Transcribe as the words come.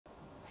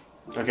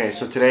Okay,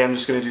 so today I'm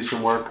just gonna do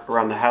some work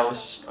around the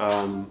house.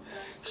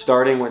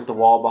 Starting with the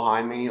wall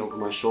behind me over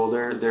my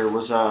shoulder, there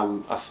was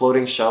a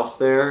floating shelf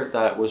there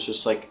that was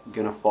just like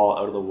gonna fall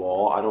out of the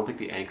wall. I don't think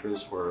the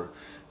anchors were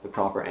the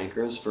proper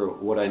anchors for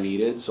what I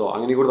needed. So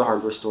I'm gonna go to the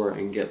hardware store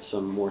and get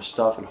some more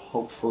stuff, and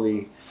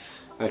hopefully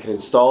I can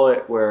install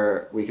it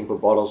where we can put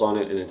bottles on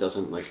it and it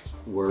doesn't like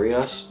worry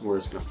us where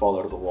it's gonna fall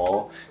out of the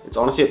wall. It's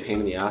honestly a pain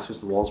in the ass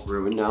because the wall's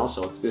ruined now,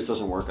 so if this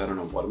doesn't work, I don't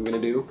know what I'm gonna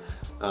do.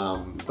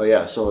 But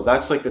yeah, so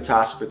that's like the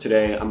task for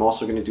today. I'm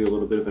also gonna do a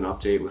little bit of an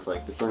update with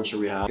like the furniture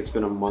we have. It's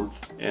been a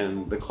month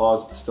and the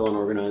closet's still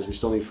unorganized. We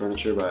still need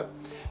furniture, but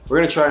we're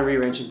gonna try and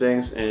rearrange some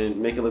things and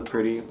make it look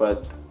pretty.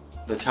 But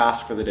the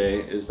task for the day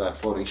is that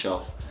floating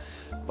shelf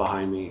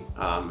behind me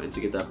and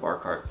to get that bar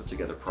cart put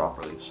together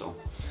properly. So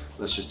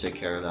let's just take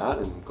care of that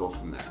and go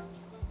from there.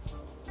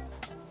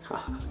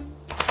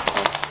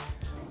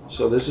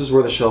 So this is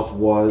where the shelf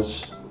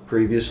was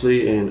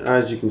previously, and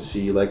as you can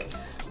see, like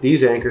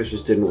these anchors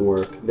just didn't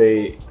work.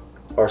 They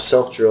are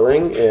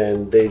self-drilling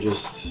and they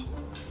just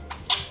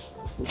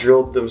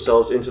drilled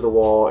themselves into the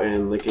wall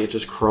and like it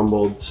just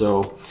crumbled.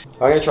 So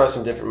I'm gonna try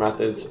some different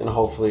methods and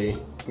hopefully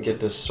get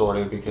this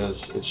sorted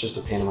because it's just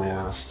a pain in my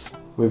ass.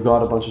 We've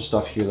got a bunch of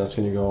stuff here that's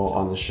gonna go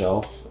on the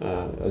shelf.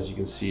 As you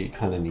can see, it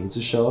kind of needs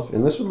a shelf,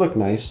 and this would look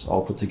nice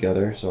all put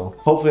together. So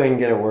hopefully I can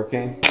get it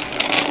working.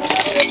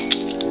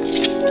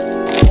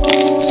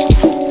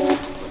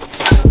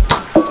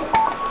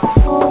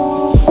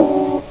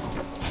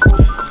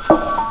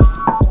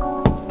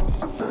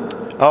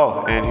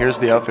 Oh, and here's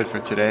the outfit for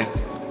today.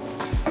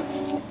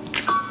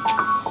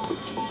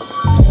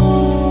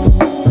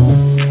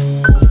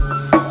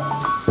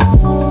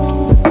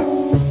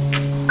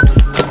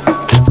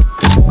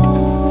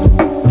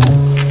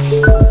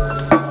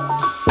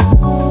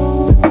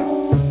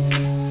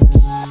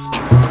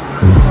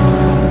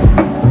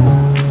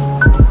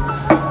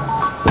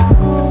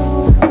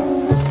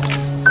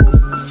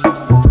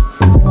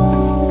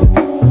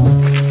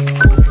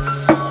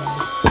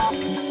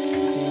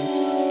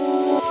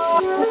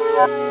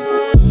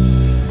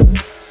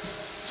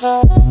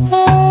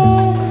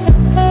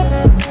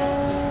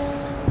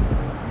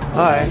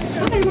 Hi.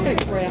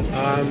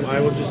 I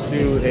will just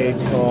do a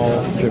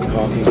tall drip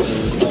coffee,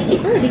 please.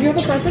 Sure. Did you have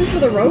a preference for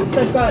the roast?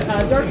 I've got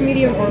dark,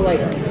 medium, or light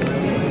roast.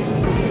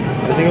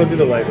 I think I'll do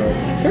the light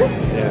roast. Sure.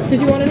 Yeah.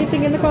 Did you want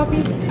anything in the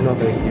coffee? No,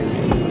 thank you.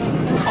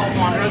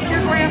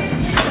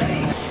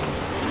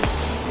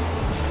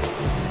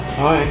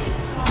 Hi.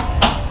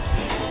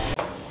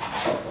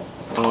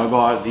 Oh, I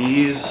bought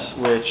these,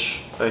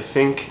 which I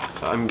think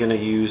I'm gonna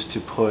use to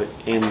put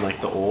in like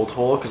the old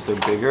hole because they're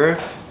bigger.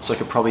 So I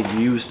could probably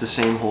use the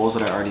same holes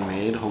that I already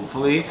made,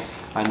 hopefully,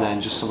 and then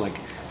just some like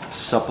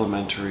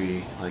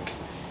supplementary like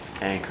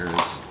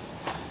anchors.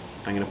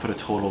 I'm gonna put a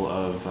total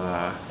of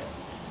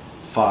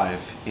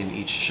 5 in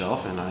each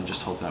shelf, and I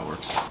just hope that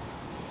works.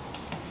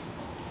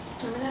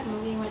 Remember that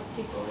movie you went to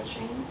see, Bullet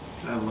Train?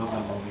 I love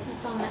that movie.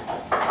 It's on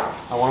Netflix.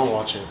 I want to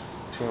watch it.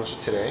 Do you want to watch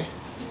it today?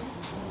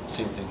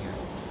 Same thing here.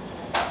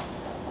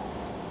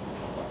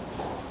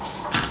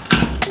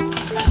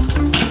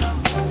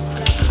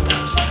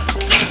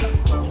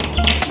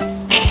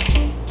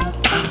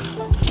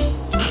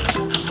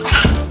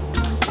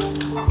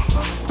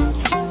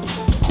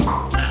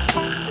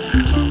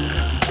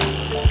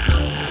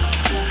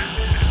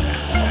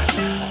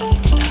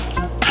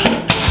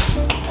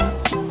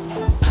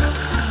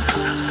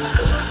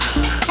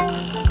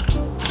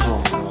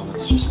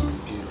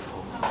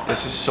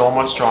 This is so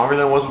much stronger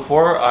than it was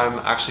before. I'm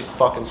actually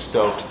fucking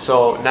stoked.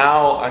 So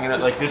now I'm gonna,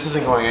 like, this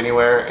isn't going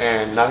anywhere,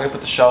 and now I'm gonna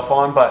put the shelf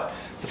on, but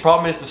the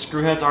problem is the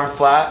screw heads aren't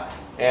flat,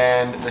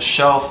 and the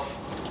shelf,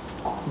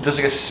 there's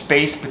like a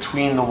space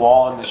between the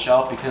wall and the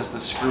shelf because the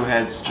screw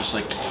heads just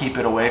like keep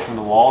it away from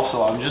the wall.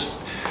 So I'm just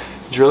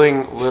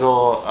drilling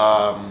little,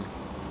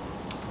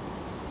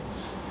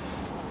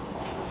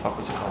 fuck,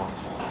 what's it called?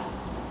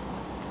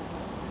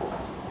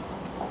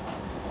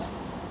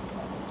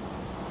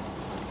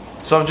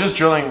 So I'm just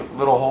drilling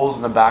little holes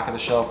in the back of the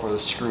shelf where the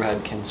screw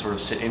head can sort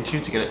of sit into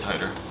to get it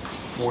tighter.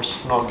 More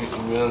snug, if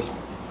you will.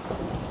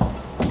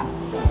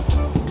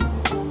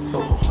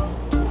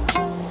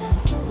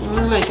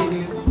 Like it.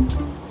 And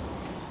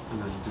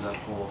then do that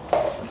whole,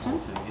 this whole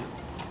thing, yeah.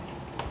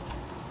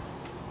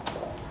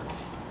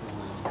 And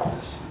then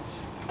this is the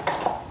same thing.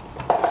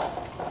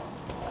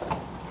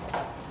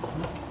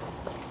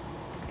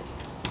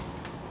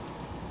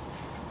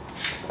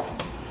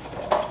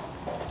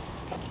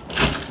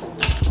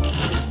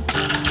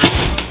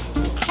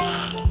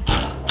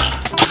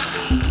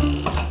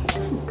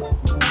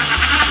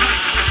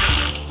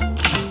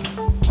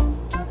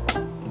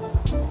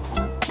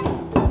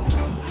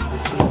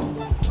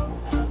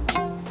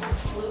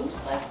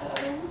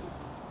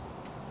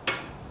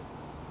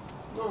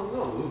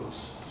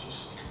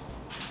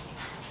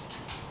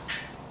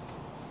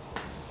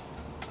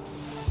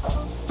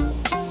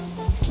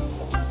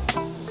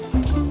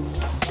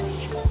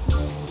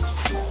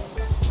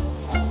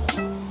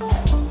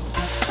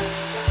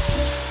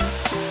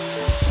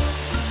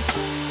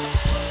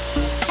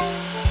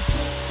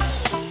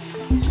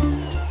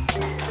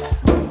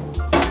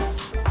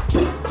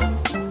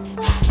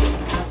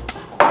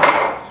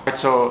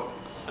 so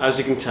as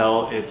you can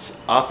tell,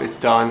 it's up, it's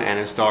done, and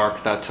it's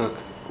dark. That took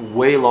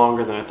way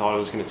longer than I thought it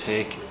was gonna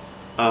take.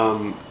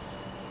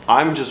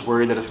 I'm just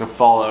worried that it's gonna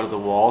fall out of the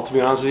wall, to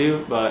be honest with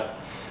you, but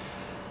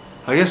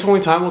I guess only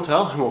time will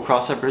tell, and we'll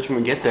cross that bridge when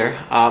we get there.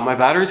 My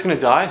battery's gonna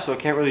die, so I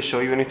can't really show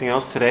you anything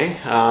else today.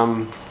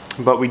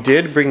 But we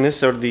did bring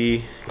this out of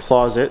the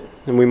closet,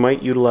 and we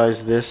might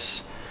utilize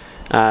this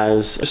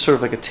as just sort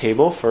of like a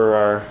table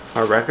for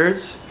our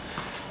records.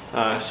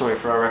 Sorry,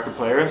 for our record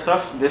player and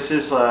stuff. This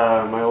is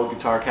my old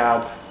guitar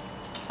cab.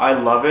 I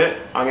love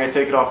it. I'm gonna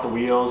take it off the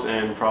wheels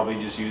and probably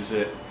just use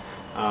it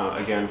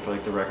again for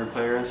like the record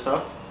player and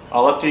stuff.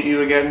 I'll update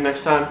you again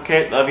next time.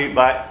 Okay, love you,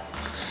 bye.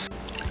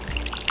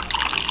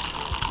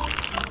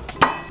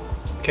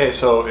 Okay,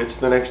 so it's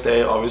the next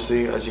day,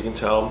 obviously, as you can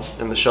tell,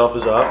 and the shelf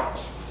is up.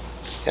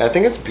 Yeah, I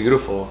think it's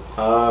beautiful.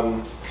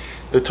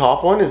 The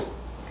top one is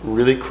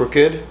really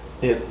crooked.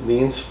 It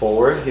leans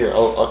forward. Here,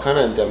 I'll kind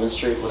of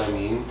demonstrate what I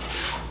mean.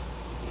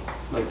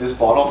 Like this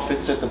bottle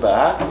fits at the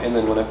back, and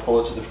then when I pull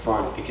it to the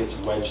front, it gets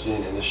wedged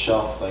in, and the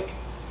shelf like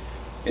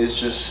is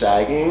just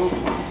sagging.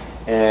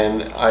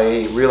 And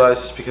I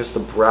realized it's because the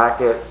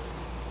bracket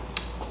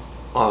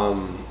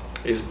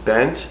is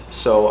bent,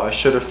 so I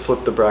should have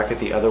flipped the bracket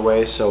the other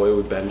way so it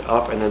would bend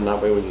up, and then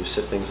that way when you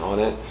sit things on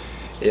it,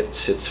 it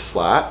sits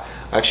flat.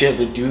 I actually had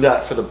to do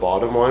that for the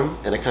bottom one,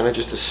 and I kind of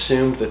just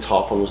assumed the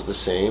top one was the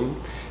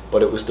same,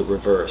 but it was the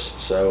reverse.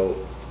 So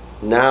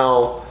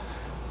now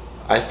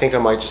I think I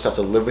might just have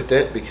to live with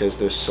it because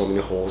there's so many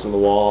holes in the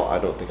wall. I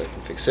don't think I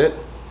can fix it,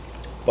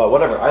 but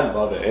whatever, I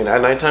love it. And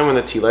at nighttime when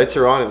the tea lights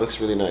are on, it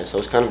looks really nice. I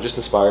was kind of just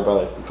inspired by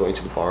like going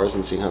to the bars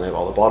and seeing how they have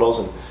all the bottles,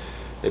 and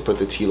they put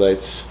the tea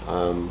lights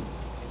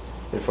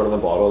in front of the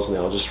bottles, and they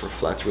all just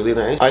reflect really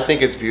nice. I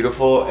think it's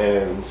beautiful,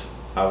 and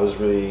I was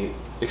really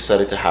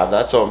excited to have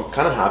that, so I'm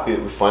kind of happy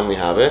that we finally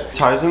have it. It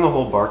ties in the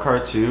whole bar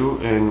cart too,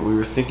 and we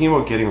were thinking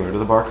about getting rid of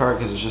the bar cart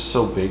because it's just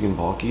so big and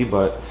bulky,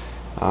 but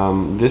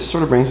this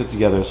sort of brings it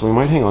together, so we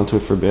might hang on to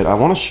it for a bit. I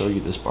want to show you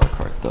this bar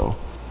cart though.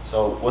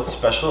 So what's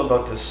special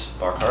about this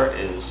bar cart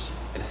is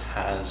it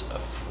has a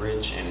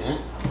fridge in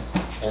it,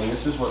 and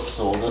this is what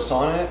sold us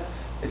on it.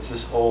 It's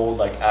this old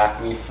like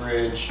Acme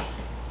fridge,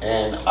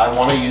 and I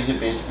want to use it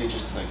basically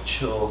just to like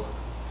chill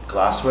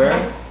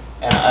glassware.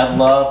 And I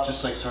love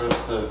just like sort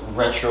of the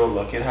retro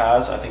look it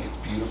has. I think it's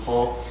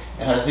beautiful.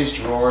 It has these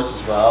drawers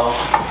as well.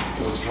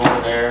 So this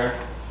drawer there,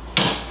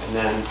 and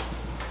then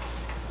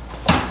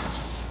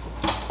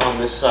on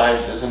this side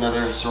there's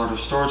another sort of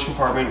storage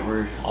compartment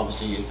where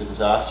obviously it's a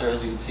disaster,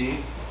 as you can see.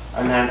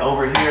 And then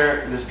over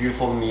here, this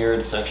beautiful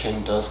mirrored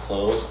section does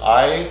close.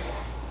 I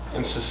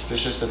am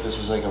suspicious that this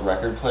was like a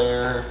record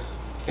player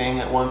thing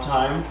at one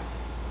time,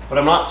 but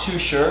I'm not too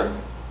sure.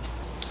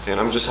 And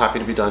I'm just happy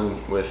to be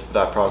done with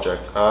that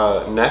project.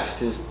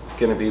 Next is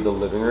gonna be the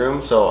living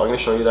room. So I'm gonna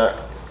show you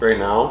that right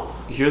now.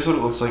 Here's what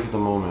it looks like at the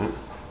moment.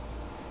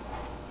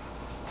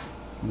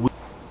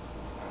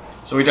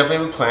 So we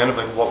definitely have a plan of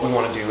like what we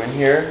want to do in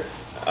here.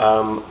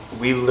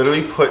 We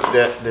literally put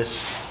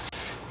this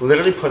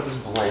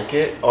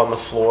blanket on the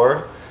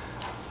floor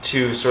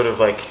to sort of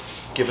like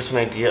give us an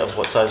idea of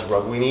what size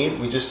rug we need.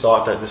 We just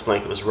thought that this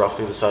blanket was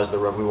roughly the size of the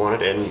rug we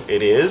wanted, and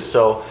it is.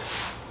 So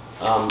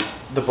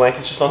the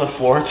blanket's just on the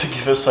floor to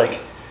give us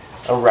like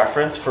a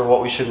reference for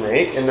what we should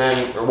make, and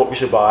then or what we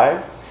should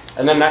buy.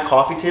 And then that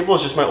coffee table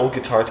is just my old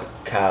guitar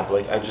cab.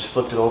 Like I just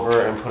flipped it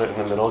over and put it in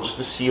the middle just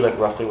to see like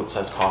roughly what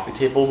size coffee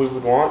table we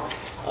would want.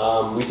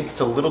 We think it's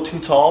a little too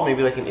tall,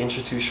 maybe like an inch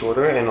or two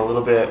shorter, and a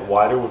little bit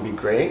wider would be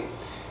great.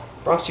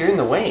 Bronx, you're in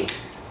the way.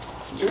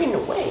 You're in the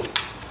way.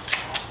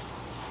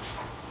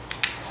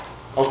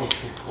 Okay,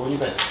 here, go in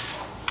bed.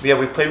 But yeah,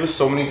 we played with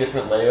so many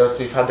different layouts.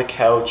 We've had the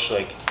couch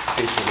like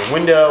facing the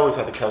window, we've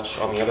had the couch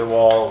on the other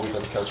wall, we've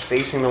had the couch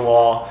facing the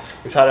wall,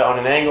 we've had it on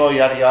an angle,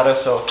 yada yada.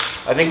 So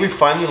I think we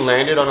finally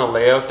landed on a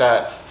layout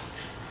that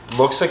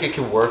looks like it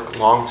can work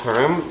long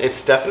term.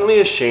 It's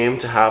definitely a shame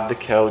to have the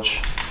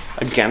couch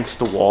against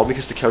the wall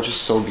because the couch is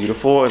so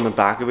beautiful and the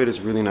back of it is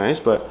really nice,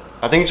 but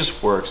I think it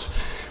just works.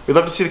 We'd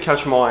love to see the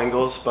couch from all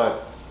angles,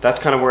 but that's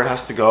kind of where it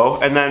has to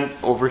go. And then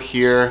over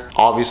here,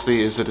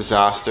 obviously, is a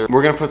disaster.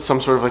 We're gonna put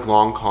some sort of like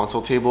long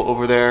console table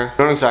over there.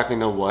 We don't exactly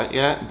know what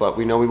yet, but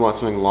we know we want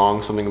something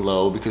long, something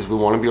low, because we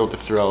want to be able to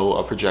throw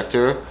a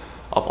projector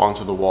up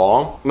onto the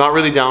wall. Not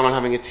really down on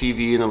having a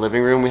TV in the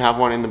living room. We have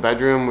one in the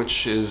bedroom,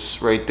 which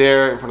is right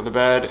there in front of the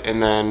bed,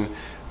 and then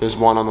there's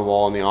one on the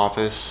wall in the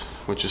office,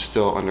 which is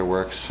still under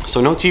works.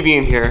 So no TV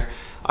in here.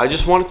 I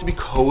just want it to be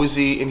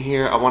cozy in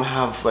here. I want to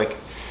have like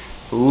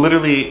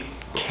literally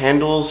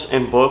candles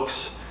and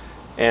books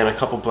and a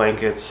couple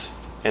blankets,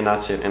 and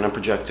that's it, and a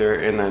projector,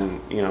 and then,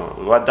 you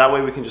know, that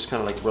way we can just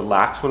kind of like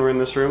relax when we're in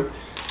this room.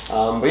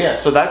 But yeah,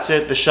 so that's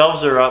it. The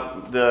shelves are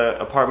up. The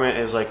apartment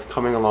is like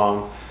coming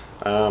along.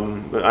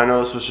 But I know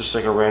this was just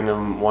like a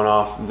random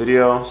one-off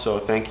video, so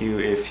thank you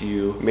if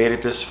you made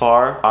it this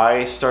far.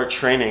 I start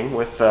training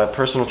with a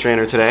personal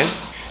trainer today.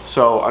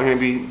 So I'm going to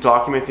be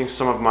documenting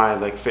some of my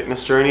like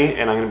fitness journey,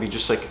 and I'm going to be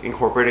just like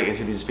incorporating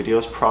into these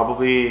videos,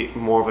 probably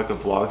more of like a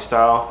vlog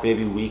style,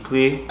 maybe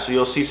weekly. So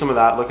you'll see some of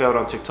that. Look out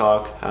on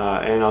TikTok,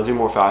 and I'll do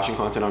more fashion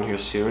content on here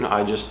soon.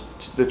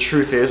 The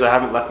truth is, I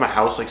haven't left my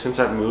house like since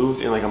I've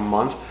moved in like a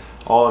month.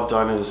 All I've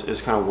done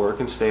is kind of work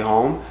and stay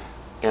home,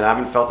 and I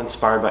haven't felt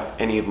inspired by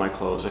any of my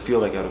clothes. I feel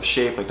like out of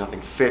shape, like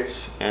nothing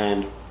fits,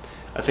 and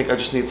I think I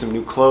just need some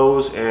new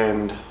clothes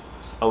and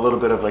a little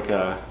bit of like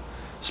a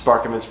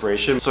spark of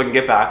inspiration so I can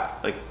get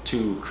back like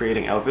to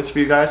creating outfits for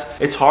you guys.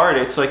 It's hard.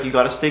 It's like you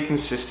got to stay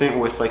consistent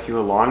with like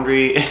your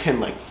laundry and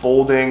like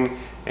folding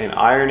and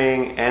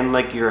ironing and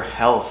like your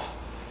health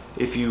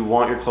if you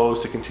want your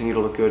clothes to continue to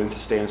look good and to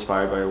stay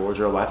inspired by your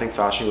wardrobe. I think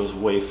fashion goes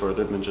way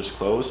further than just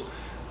clothes,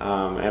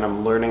 and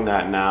I'm learning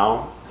that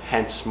now,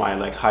 hence my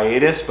like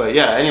hiatus. But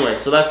yeah, anyway,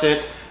 so that's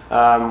it.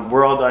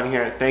 We're all done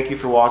here. Thank you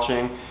for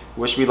watching.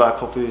 Wish me luck.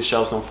 Hopefully the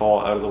shelves don't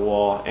fall out of the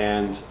wall,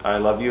 and I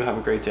love you. Have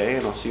a great day,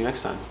 and I'll see you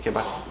next time. Okay,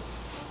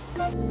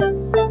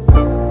 bye.